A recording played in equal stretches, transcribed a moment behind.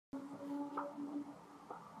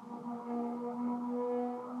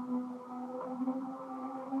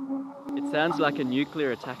It sounds like a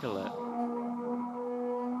nuclear attack alert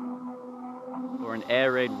or an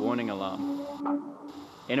air raid warning alarm.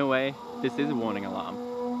 In a way, this is a warning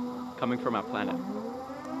alarm coming from our planet.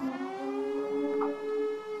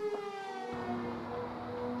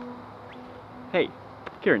 Hey,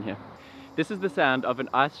 Kieren here. This is the sound of an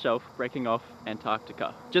ice shelf breaking off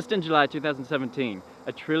Antarctica. Just in July 2017,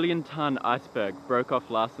 a trillion-ton iceberg broke off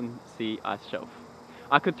Larsen C ice shelf.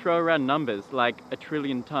 I could throw around numbers like a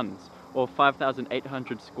trillion tons or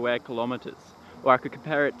 5,800 square kilometers, or I could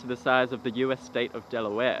compare it to the size of the US state of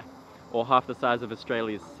Delaware, or half the size of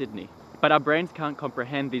Australia's Sydney. But our brains can't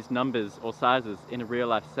comprehend these numbers or sizes in a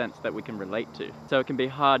real-life sense that we can relate to, so it can be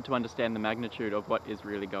hard to understand the magnitude of what is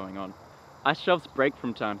really going on. Ice shelves break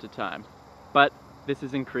from time to time, but this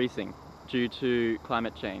is increasing due to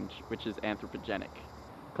climate change, which is anthropogenic.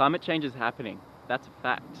 Climate change is happening, that's a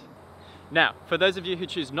fact. Now, for those of you who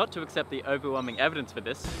choose not to accept the overwhelming evidence for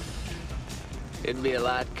this, it'd be a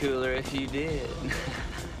lot cooler if you did.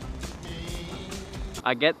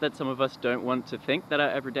 I get that some of us don't want to think that our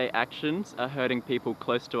everyday actions are hurting people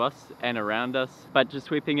close to us and around us, but just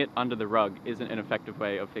sweeping it under the rug isn't an effective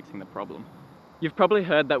way of fixing the problem. You've probably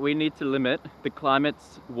heard that we need to limit the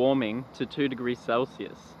climate's warming to 2 degrees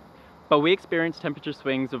Celsius. But we experience temperature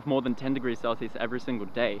swings of more than 10 degrees Celsius every single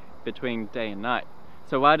day, between day and night.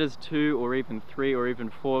 So why does 2 or even 3 or even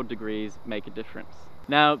 4 degrees make a difference?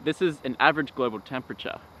 Now, this is an average global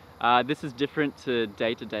temperature. This is different to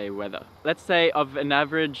day-to-day weather. Let's say of an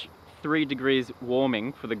average 3 degrees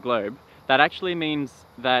warming for the globe, that actually means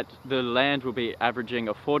that the land will be averaging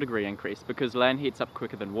a 4-degree increase because land heats up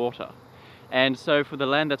quicker than water. And so for the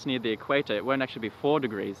land that's near the equator, it won't actually be 4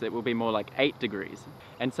 degrees, it will be more like 8 degrees.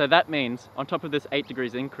 And so that means, on top of this 8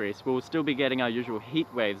 degrees increase, we'll still be getting our usual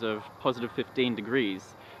heat waves of positive 15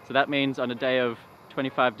 degrees. So that means on a day of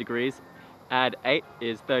 25 degrees, add 8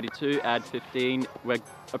 is 32, add 15, we're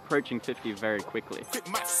approaching 50 very quickly.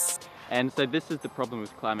 And so this is the problem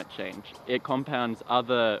with climate change. It compounds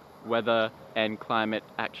other weather and climate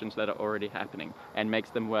actions that are already happening and makes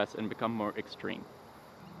them worse and become more extreme.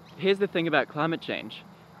 Here's the thing about climate change.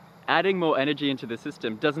 Adding more energy into the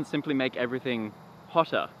system doesn't simply make everything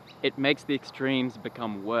hotter. It makes the extremes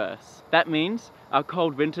become worse. That means our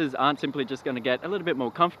cold winters aren't simply just going to get a little bit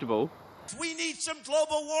more comfortable. We need some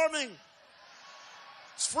global warming.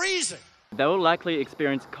 It's freezing. They'll likely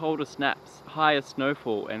experience colder snaps, higher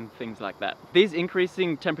snowfall, and things like that. These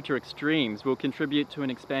increasing temperature extremes will contribute to an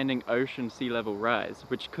expanding ocean sea level rise,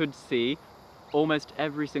 which could see almost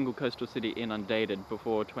every single coastal city inundated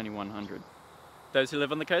before 2100. Those who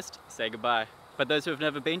live on the coast, say goodbye. But those who have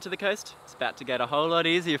never been to the coast, it's about to get a whole lot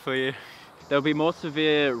easier for you. There'll be more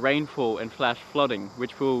severe rainfall and flash flooding,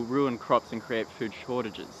 which will ruin crops and create food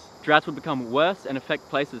shortages. Droughts will become worse and affect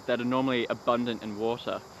places that are normally abundant in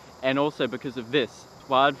water. And also because of this,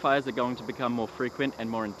 wildfires are going to become more frequent and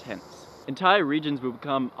more intense. Entire regions will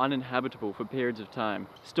become uninhabitable for periods of time.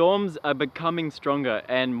 Storms are becoming stronger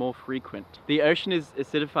and more frequent. The ocean is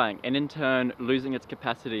acidifying and in turn losing its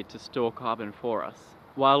capacity to store carbon for us,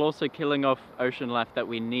 while also killing off ocean life that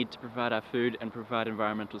we need to provide our food and provide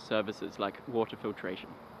environmental services like water filtration.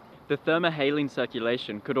 The thermohaline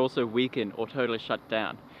circulation could also weaken or totally shut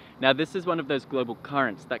down. Now this is one of those global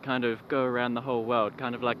currents that kind of go around the whole world,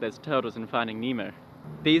 kind of like those turtles in Finding Nemo.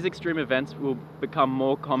 These extreme events will become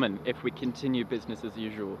more common if we continue business as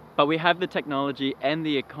usual. But we have the technology and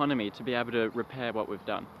the economy to be able to repair what we've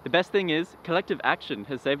done. The best thing is, collective action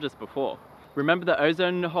has saved us before. Remember the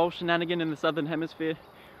ozone hole shenanigan in the southern hemisphere?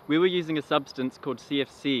 We were using a substance called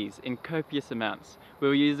CFCs in copious amounts. We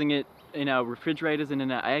were using it in our refrigerators and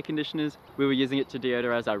in our air conditioners. We were using it to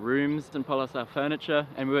deodorize our rooms and polish our furniture,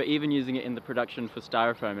 and we were even using it in the production for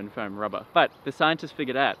styrofoam and foam rubber. But the scientists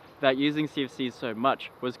figured out that using CFCs so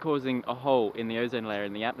much was causing a hole in the ozone layer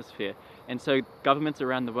in the atmosphere, and so governments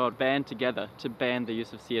around the world band together to ban the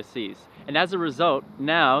use of CFCs. And as a result,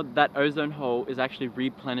 now that ozone hole is actually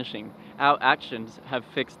replenishing. Our actions have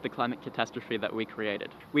fixed the climate catastrophe that we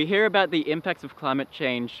created. We hear about the impacts of climate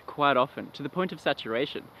change quite often, to the point of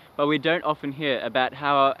saturation, but we don't often hear about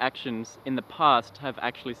how our actions in the past have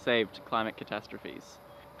actually saved climate catastrophes.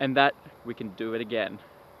 And that we can do it again.